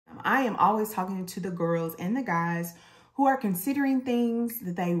I am always talking to the girls and the guys who are considering things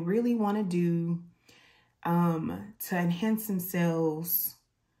that they really want to do to enhance themselves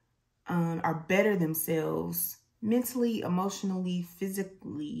or better themselves mentally, emotionally,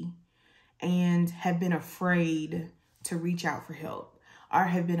 physically, and have been afraid to reach out for help, or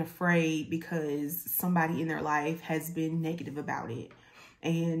have been afraid because somebody in their life has been negative about it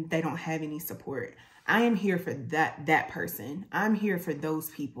and they don't have any support. I am here for that person. I'm here for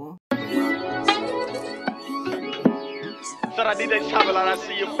those people.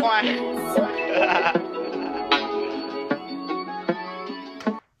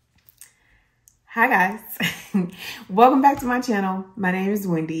 Hi guys, welcome back to my channel. My name is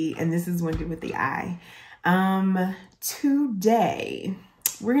Wendy and this is Wendy with the I. Today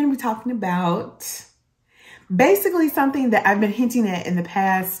we're going to be talking about basically something that I've been hinting at in the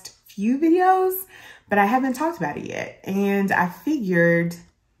past few videos, but I haven't talked about it yet. And I figured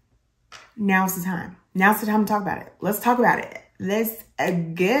now's the time. Now's the time to talk about it. Let's talk about it. Let's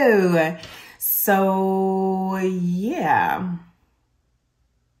go. So yeah.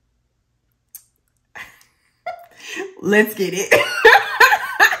 Let's get it.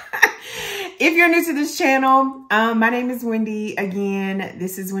 If you're new to this channel, my name is Wendy. Again,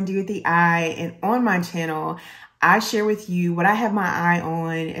 this is Wendy with the I, and on my channel, I share with you what I have my eye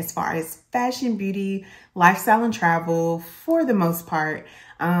on as far as fashion, beauty, lifestyle, and travel for the most part.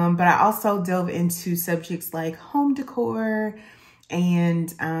 But I also delve into subjects like home decor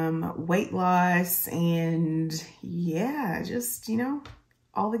and weight loss and yeah, just, you know,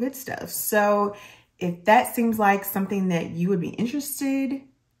 all the good stuff. So if that seems like something that you would be interested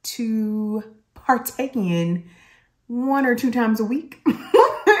to partake in 1 or 2 times a week,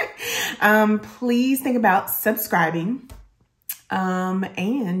 please think about subscribing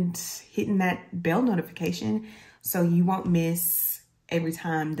and hitting that bell notification so you won't miss every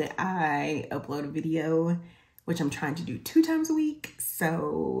time that I upload a video, which I'm trying to do 2 times a week.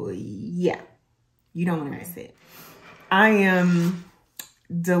 So yeah, you don't want to miss it. I am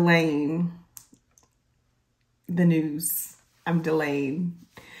delaying the news. I'm delaying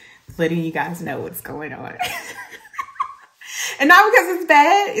letting you guys know what's going on. And not because it's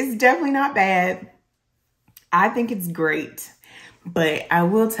bad. It's definitely not bad. I think it's great. But I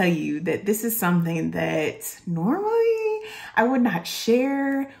will tell you that this is something that normally I would not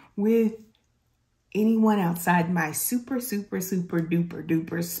share with anyone outside my super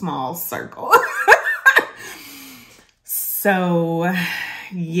duper small circle. So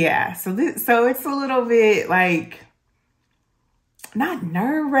yeah, so it's a little bit like, not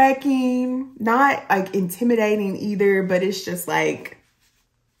nerve-wracking, not like intimidating either, but it's just like,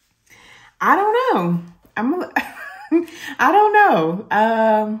 I don't know. I don't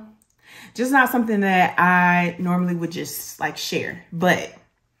know. Just not something that I normally would just like share. But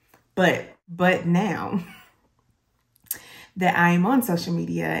now that I am on social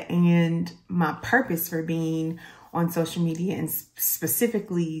media, and my purpose for being on social media, and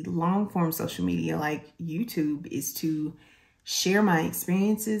specifically long form social media like YouTube, is to share my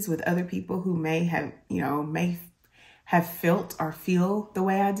experiences with other people who may have, you know, may have felt or feel the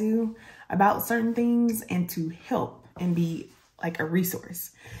way I do about certain things, and to help and be like a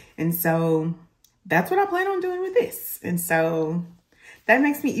resource. And so that's what I plan on doing with this. And so that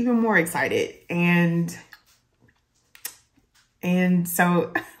makes me even more excited. And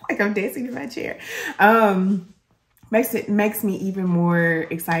so like I'm dancing in my chair. Makes me even more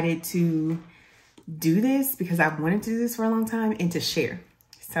excited to do this, because I've wanted to do this for a long time and to share.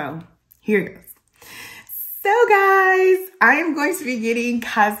 So here it goes. So guys, I am going to be getting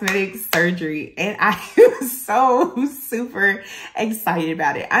cosmetic surgery, and I am so super excited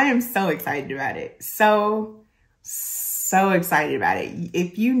about it. I am so excited about it. So excited about it.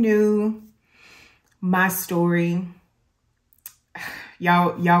 If you knew my story,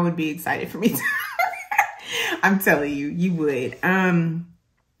 y'all would be excited for me too. I'm telling you, you would.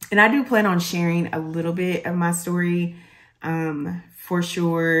 And I do plan on sharing a little bit of my story. For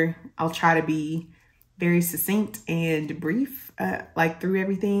sure, I'll try to be very succinct and brief, like through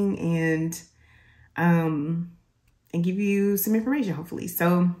everything, and give you some information, hopefully.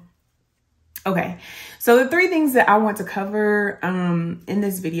 So, okay. So the 3 things that I want to cover in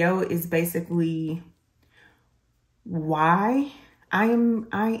this video is basically why I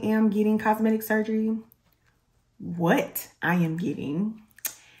am getting cosmetic surgery, what I am getting,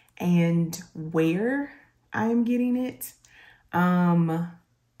 and where I am getting it.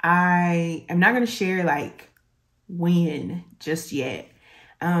 I am not going to share like when just yet.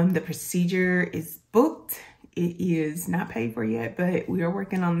 The procedure is booked. It is not paid for yet, but we are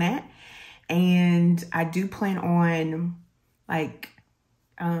working on that. And I do plan on like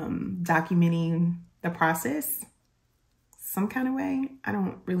documenting the process some kind of way. I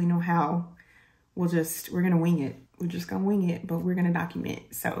don't really know how. We're gonna wing it. We're just gonna wing it, but we're gonna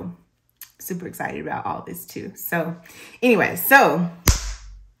document. So super excited about all this too. So anyway, so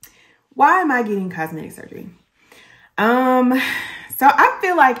why am I getting cosmetic surgery? So I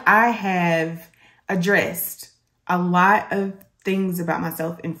feel like I have addressed a lot of things about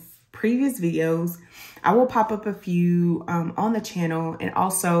myself in previous videos. I will pop up a few on the channel and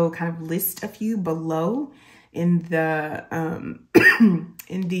also kind of list a few below in the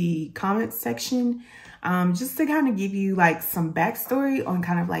in the comments section, just to kind of give you like some backstory on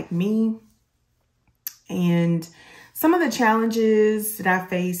kind of like me and some of the challenges that I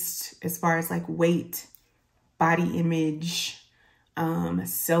faced as far as like weight, body image,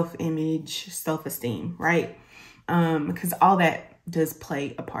 self-image, self-esteem, right? Because all that does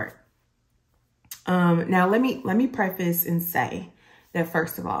play a part. Now let me preface and say that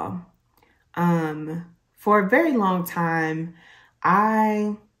first of all, for a very long time,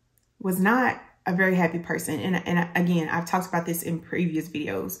 I was not a very happy person. And again, I've talked about this in previous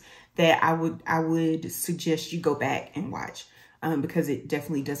videos that I would suggest you go back and watch, because it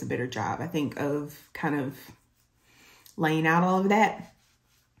definitely does a better job, I think, of kind of laying out all of that.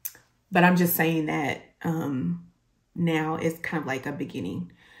 But I'm just saying that now it's kind of like a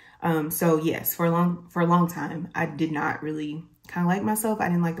beginning. So yes, for a long time, I did not really kind of like myself. I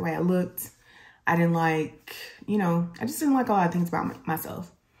didn't like the way I looked. I didn't like, you know, I just didn't like a lot of things about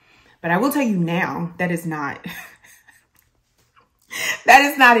myself. But I will tell you now, that is not, that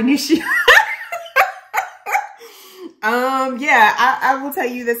is not an issue. Yeah, I will tell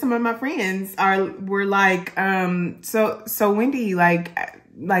you that some of my friends were like, so Wendy,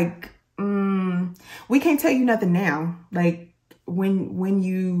 we can't tell you nothing now. Like when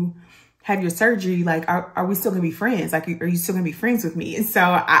you have your surgery, like, are we still gonna be friends? Like, are you still gonna be friends with me? And so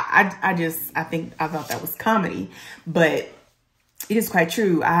I thought that was comedy, but it is quite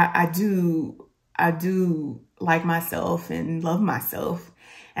true. I do like myself and love myself,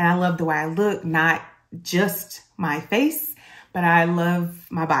 and I love the way I look, not just my face, but I love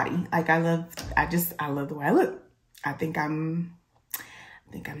my body. Like I love the way I look. I think I'm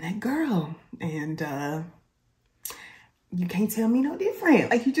that girl, and you can't tell me no different.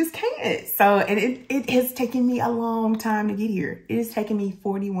 Like, you just can't. So, and it has taken me a long time to get here. It has taken me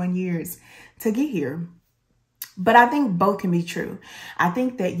 41 years to get here. But I think both can be true. I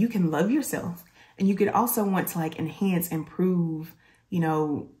think that you can love yourself, and you could also want to like enhance, improve, you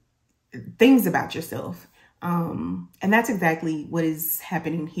know, things about yourself. And that's exactly what is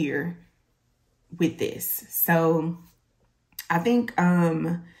happening here with this. So I think,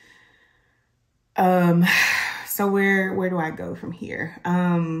 so where do I go from here?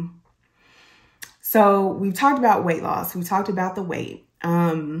 So we've talked about weight loss. We talked about the weight.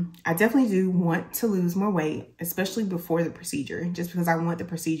 I definitely do want to lose more weight, especially before the procedure, just because I want the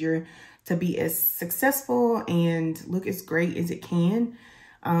procedure to be as successful and look as great as it can.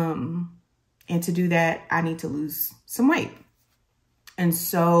 And to do that, I need to lose some weight. And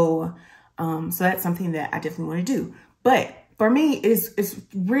so, so that's something that I definitely want to do. But for me, it's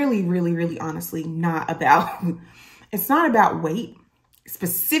really, really, really honestly not about, it's not about weight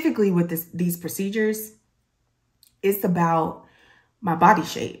specifically with these procedures. It's about my body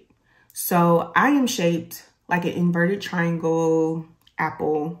shape. So I am shaped like an inverted triangle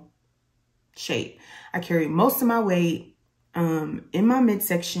apple shape. I carry most of my weight in my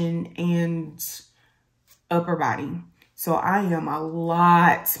midsection and upper body. So I am a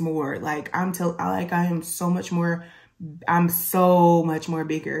lot more, like I am so much more, I'm so much more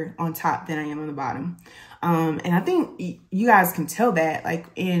bigger on top than I am on the bottom. And I think you guys can tell that like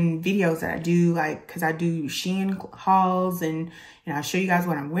in videos that I do, like, cause I do Shein hauls and, you know, I show you guys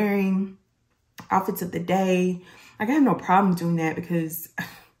what I'm wearing, outfits of the day. Like, I have no problem doing that because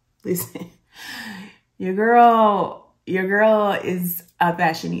listen, your girl is a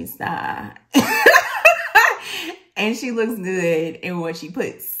fashionista and she looks good in what she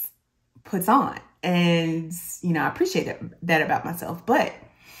puts on. And, you know, I appreciate that about myself, but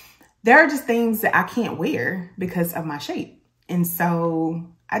there are just things that I can't wear because of my shape. And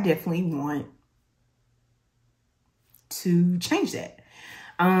so I definitely want to change that.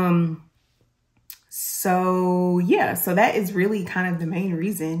 So yeah, so that is really kind of the main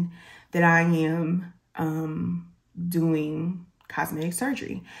reason that I am, doing cosmetic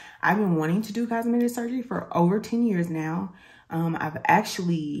surgery. I've been wanting to do cosmetic surgery for over 10 years now. I've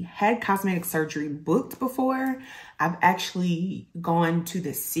actually had cosmetic surgery booked before. I've actually gone to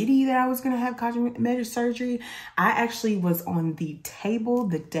the city that I was going to have cosmetic surgery. I actually was on the table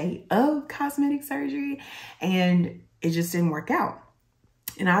the day of cosmetic surgery and it just didn't work out.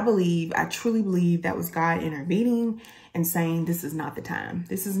 And I truly believe that was God intervening and saying, this is not the time.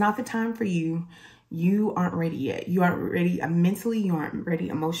 This is not the time for you. You aren't ready yet. You aren't ready mentally. You aren't ready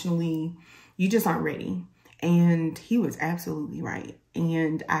emotionally. You just aren't ready. And he was absolutely right.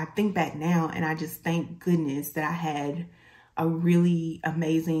 And I think back now and I just thank goodness that I had a really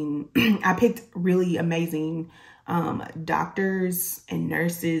amazing, I picked really amazing doctors and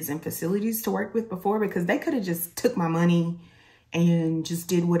nurses and facilities to work with before, because they could have just took my money and just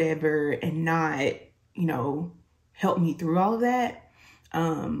did whatever and not, you know, help me through all of that.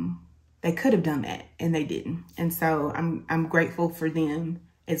 They could have done that and they didn't. And so I'm grateful for them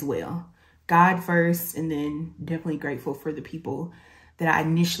as well. God first, and then definitely grateful for the people that I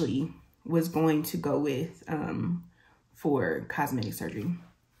initially was going to go with for cosmetic surgery.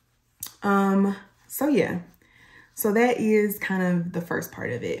 So yeah, so that is kind of the first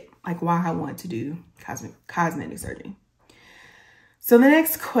part of it, like why I want to do cosmetic surgery. So the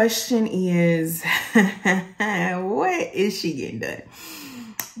next question is, what is she getting done?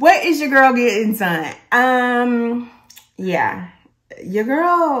 What is your girl getting done? Yeah, your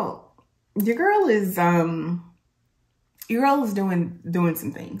girl is doing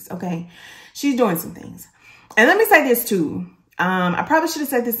some things. Okay, she's doing some things. And let me say this too. I probably should have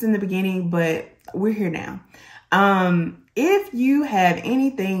said this in the beginning, but we're here now. If you have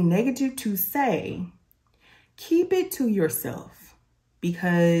anything negative to say, keep it to yourself,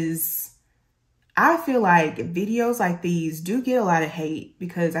 because I feel like videos like these do get a lot of hate,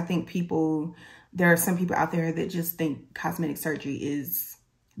 because I think there are some people out there that just think cosmetic surgery is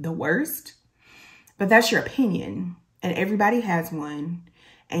the worst, but that's your opinion and everybody has one.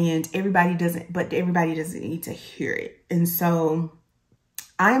 And everybody doesn't need to hear it. And so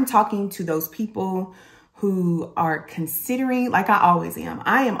I am talking to those people who are considering, like I always am.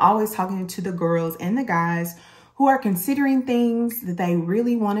 I am always talking to the girls and the guys who are considering things that they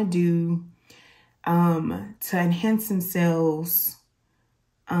really want to do to enhance themselves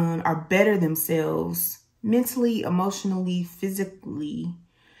or better themselves mentally, emotionally, physically,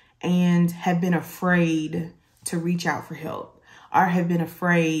 and have been afraid to reach out for help, or have been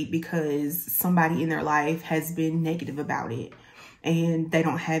afraid because somebody in their life has been negative about it and they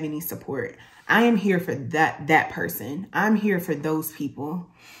don't have any support. I am here for that person. I'm here for those people.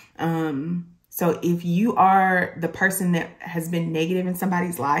 So if you are the person that has been negative in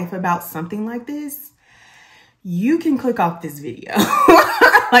somebody's life about something like this, you can click off this video.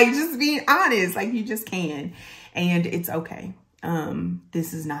 Like, just being honest, like you just can. And it's okay.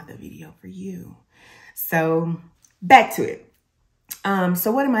 This is not the video for you. So back to it.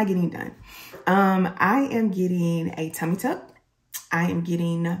 So what am I getting done? I am getting a tummy tuck. I am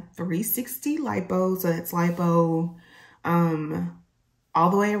getting 360 lipo. So that's lipo, all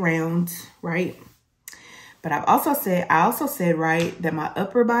the way around, right? But I also said, right, that my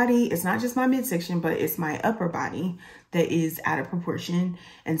upper body, it's not just my midsection, but it's my upper body that is out of proportion.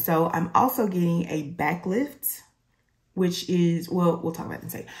 And so I'm also getting a back lift, which is, well, we'll talk about it in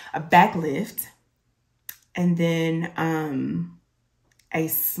a second. A back lift, and then, a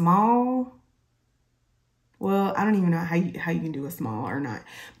small, well, I don't even know how you can do a small or not,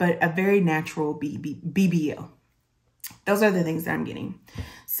 but a very natural BBL. Those are the things that I'm getting.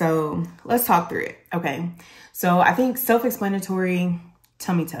 So let's talk through it. Okay. So I think self-explanatory,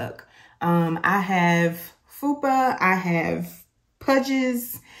 tummy tuck. I have fupa, I have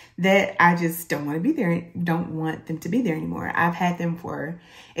pudges that I just don't want to be there, don't want them to be there anymore. I've had them for,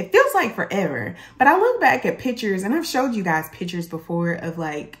 it feels like forever, but I look back at pictures, and I've showed you guys pictures before of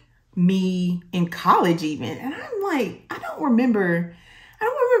like me in college even, and I'm like, I don't remember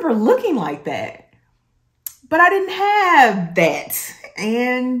looking like that, but I didn't have that.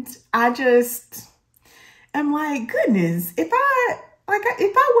 And I'm like, goodness, if I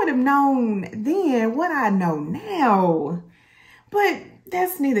would have known then what I know now. But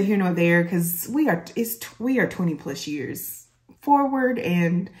that's neither here nor there, because we are 20 plus years forward,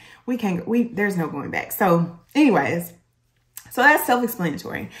 and there's no going back. So anyways, so that's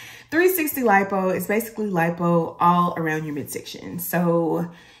self-explanatory. 360 lipo is basically lipo all around your midsection. So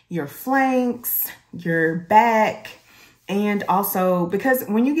your flanks, your back, and also, because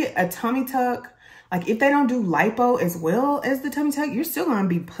when you get a tummy tuck, like if they don't do lipo as well as the tummy tuck, you're still gonna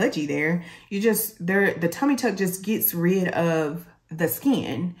be pudgy there. The tummy tuck just gets rid of the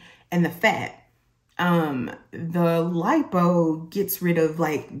skin and the fat. The lipo gets rid of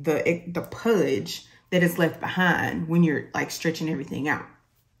like the pudge that is left behind when you're like stretching everything out.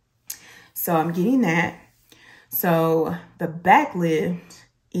 So I'm getting that. So the back lift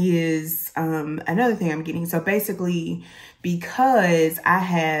is another thing I'm getting. So basically, because I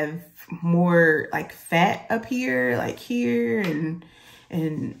have more like fat up here, like here, and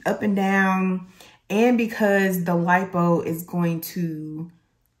and up and down. And because the lipo is going to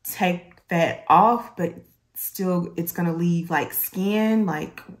take fat off, but still it's going to leave like skin,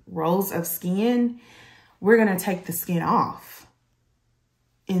 like rolls of skin, we're going to take the skin off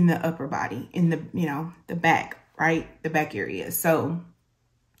in the upper body, in the, you know, the back, right? The back area. So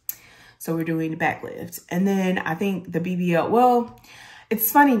we're doing the back lift. And then I think the BBL, well,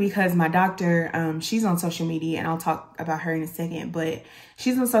 it's funny because my doctor, she's on social media, and I'll talk about her in a second, but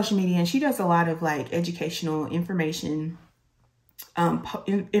she's on social media and she does a lot of like educational information,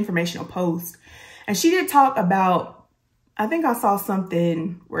 informational posts. And she did talk about, I think I saw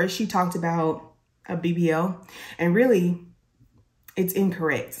something where she talked about a BBL, and really it's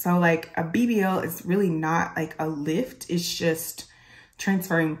incorrect. So like a BBL is really not like a lift. It's just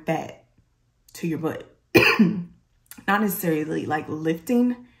transferring fat to your butt. Not necessarily like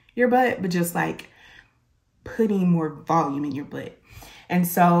lifting your butt, but just like putting more volume in your butt. And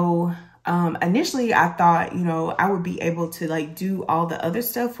so initially I thought, you know, I would be able to like do all the other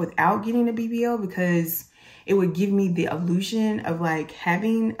stuff without getting a BBL, because it would give me the illusion of like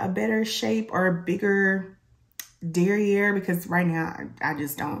having a better shape or a bigger derriere, because right now I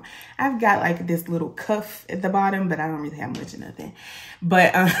just don't. I've got like this little cuff at the bottom, but I don't really have much of nothing.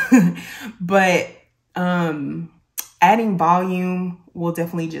 But adding volume will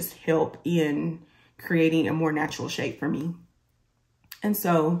definitely just help in creating a more natural shape for me. And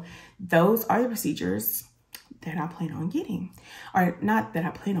so those are the procedures that I plan on getting, or not that I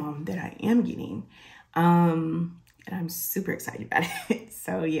plan on, that I am getting. And I'm super excited about it.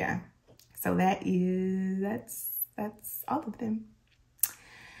 So yeah, so that's all of them.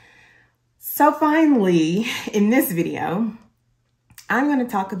 So finally, in this video, I'm going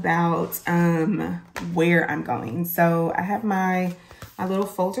to talk about where I'm going. So I have my little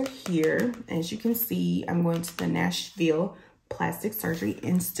folder here. As you can see, I'm going to the Nashville Plastic Surgery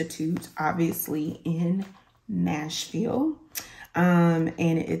Institute, obviously in Nashville. And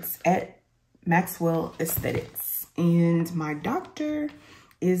it's at Maxwell Aesthetics. And my doctor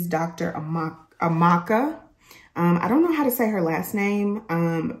is Dr. Amaka. I don't know how to say her last name,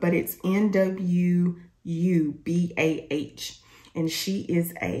 but it's N-W-U-B-A-H. And she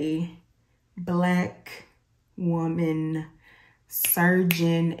is a Black woman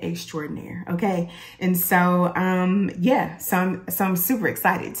surgeon extraordinaire. Okay. And so, yeah, so I'm super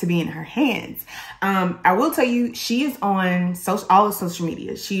excited to be in her hands. I will tell you, she is on all of social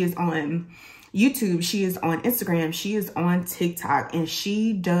media. She is on YouTube. She is on Instagram. She is on TikTok, and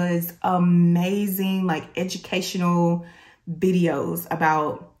she does amazing, like, educational videos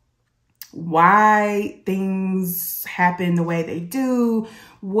about why things happen the way they do,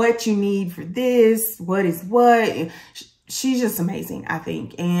 what you need for this, what is what. She's just amazing, I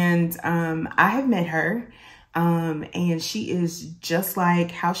think. And I have met her, and she is just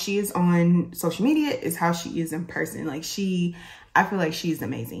like how she is on social media is how she is in person. Like I feel like she's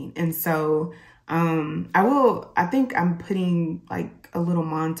amazing. And so I think I'm putting like a little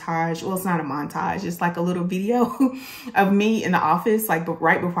montage. Well, it's not a montage. It's like a little video of me in the office, like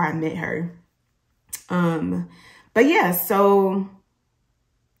right before I met her. But yeah, so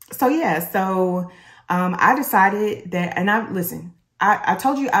I decided that, and I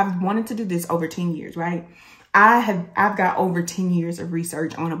told you I've wanted to do this over 10 years, right? I've got over 10 years of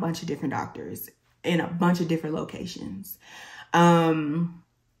research on a bunch of different doctors in a bunch of different locations.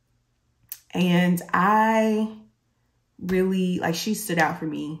 And I really, like, she stood out for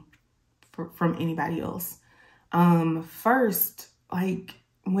me from anybody else. First, like,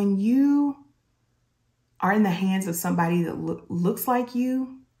 when you are in the hands of somebody that looks like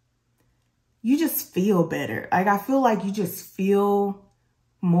you just feel better. Like, I feel like you just feel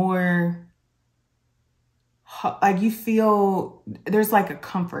more, like, you feel, there's like a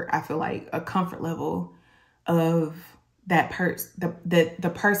comfort, I feel like a comfort level of that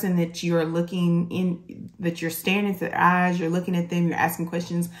the person that you're looking in, that you're staring into their eyes, you're looking at them, you're asking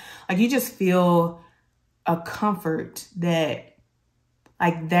questions. Like, you just feel a comfort that,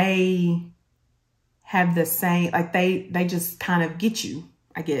 like, they have the same, like, they just kind of get you,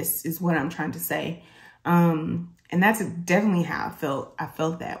 I guess is what I'm trying to say. And that's definitely how I felt. I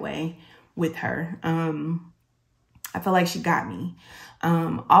felt that way with her. I feel like she got me.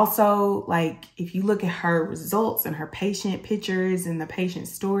 Also, like, if you look at her results and her patient pictures and the patient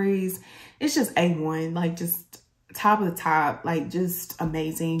stories, it's just A1, like, just top of the top, like, just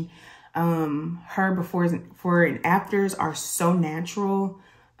amazing. Her before and afters are so natural.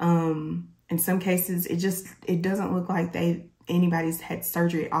 In some cases, it doesn't look like anybody's had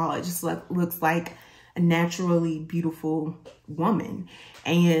surgery at all. It just looks like a naturally beautiful woman.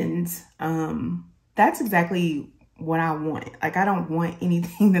 And that's exactly what I want. Like, I don't want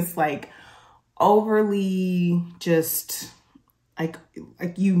anything that's like overly just like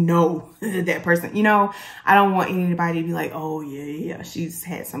you know, that person, you know. I don't want anybody to be like, oh yeah, she's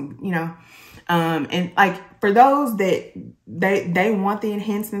had some, you know. And like for those that they want the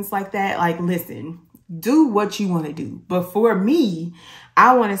enhancements like that, like listen, do what you want to do. But for me,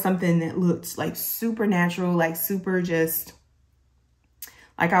 I wanted something that looked like super natural, like super just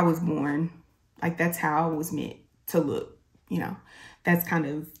like I was born. Like that's how I was meant to look, you know. That's kind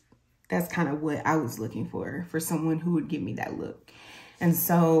of what I was looking for someone who would give me that look. And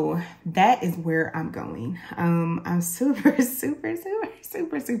so that is where I'm going. I'm super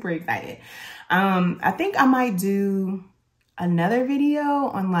excited. I think I might do another video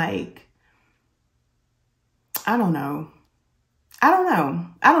on like, I don't know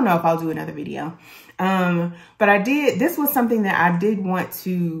if I'll do another video. But this was something that I did want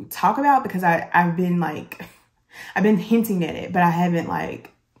to talk about because I've been hinting at it, but I haven't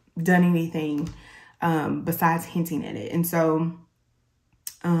like done anything besides hinting at it. And so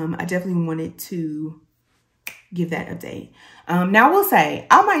I definitely wanted to give that update. Now I will say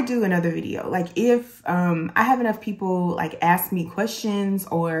I might do another video. Like if I have enough people like ask me questions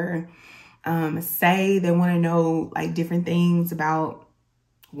or say they want to know like different things about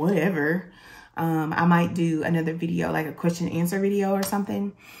whatever, I might do another video, like a question and answer video or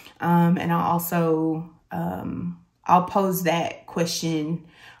something. And I'll also I'll pose that question,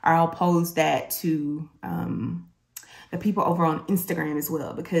 or I'll pose that to the people over on Instagram as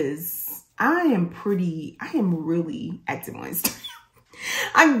well, because I am really active on Instagram.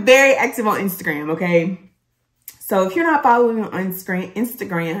 I'm very active on Instagram, okay? So if you're not following me on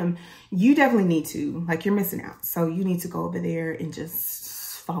Instagram, you definitely need to. Like, you're missing out. So you need to go over there and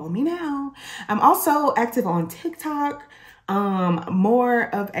just follow me now. I'm also active on TikTok.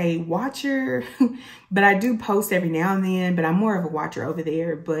 More of a watcher, but I do post every now and then, but I'm more of a watcher over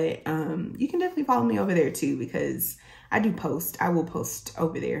there. But you can definitely follow me over there too, because I do post. I will post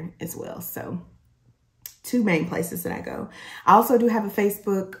over there as well. So 2 main places that I go. I also do have a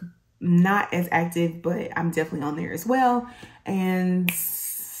Facebook, not as active, but I'm definitely on there as well. And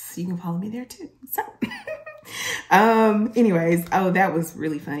you can follow me there too. So anyways, oh, that was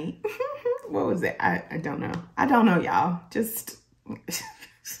really funny. What was it? I don't know. I don't know, y'all. Just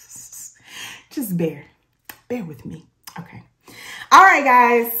bear with me. Okay. All right,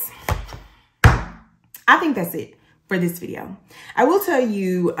 guys. I think that's it for this video. I will tell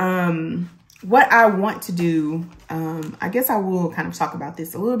you what I want to do. I guess I will kind of talk about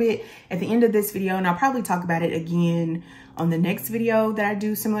this a little bit at the end of this video, and I'll probably talk about it again on the next video that I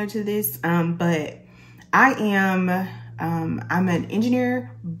do similar to this. But I am I'm an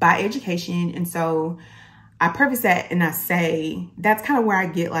engineer by education, and so I preface that and I say that's kind of where I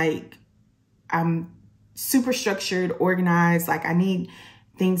get like, I'm super structured, organized. Like I need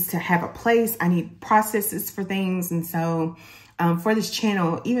things to have a place. I need processes for things. And so for this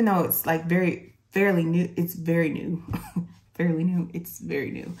channel, even though it's like fairly new, it's very new, it's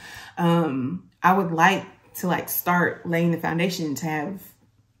very new. I would like to like start laying the foundation to have,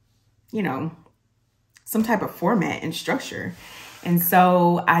 you know, some type of format and structure. And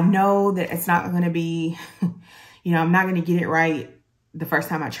so I know that it's not going to be, you know, I'm not going to get it right the first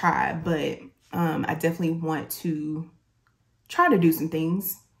time I try, but I definitely want to try to do some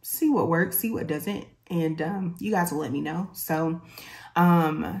things, see what works, see what doesn't. And you guys will let me know. So,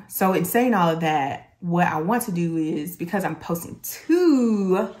 so in saying all of that, what I want to do is, because I'm posting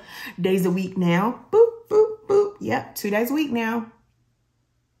 2 days a week now, boop, boop, boop. Yep, 2 days a week now.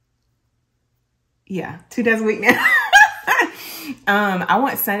 Yeah, 2 days a week now. I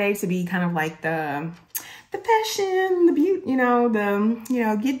want Sunday to be kind of like the fashion, the beauty, you know,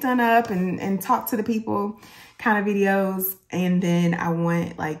 get done up and talk to the people kind of videos. And then I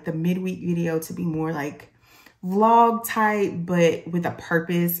want like the midweek video to be more like vlog type, but with a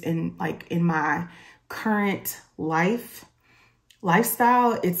purpose. And like in my current lifestyle,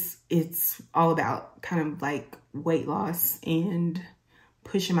 it's all about kind of like weight loss and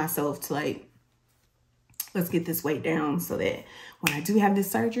pushing myself to like, let's get this weight down so that when I do have this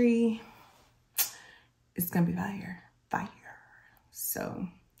surgery, it's gonna be fire. So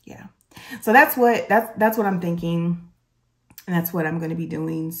yeah, so that's what I'm thinking, and that's what I'm gonna be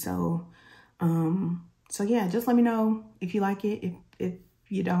doing. So so yeah, just let me know if you like it. If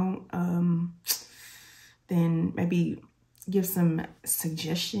you don't, then maybe give some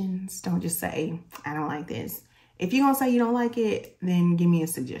suggestions. Don't just say I don't like this. If you're gonna say you don't like it, then give me a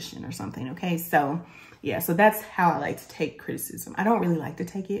suggestion or something. Okay, so yeah, so that's how I like to take criticism. I don't really like to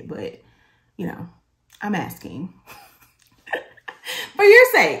take it, but you know, I'm asking. For your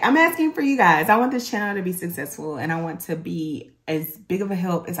sake, I'm asking for you guys. I want this channel to be successful and I want to be as big of a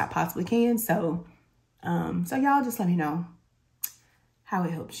help as I possibly can. So, so y'all just let me know how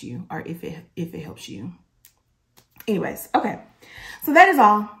it helps you or if it helps you. Anyways, okay. So that is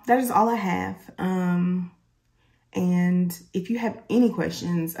all. That is all I have. And if you have any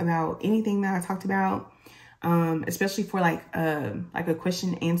questions about anything that I talked about, especially for like a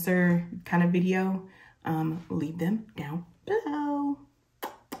question answer kind of video, leave them down below.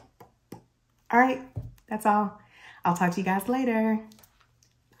 All right, that's all. I'll talk to you guys later.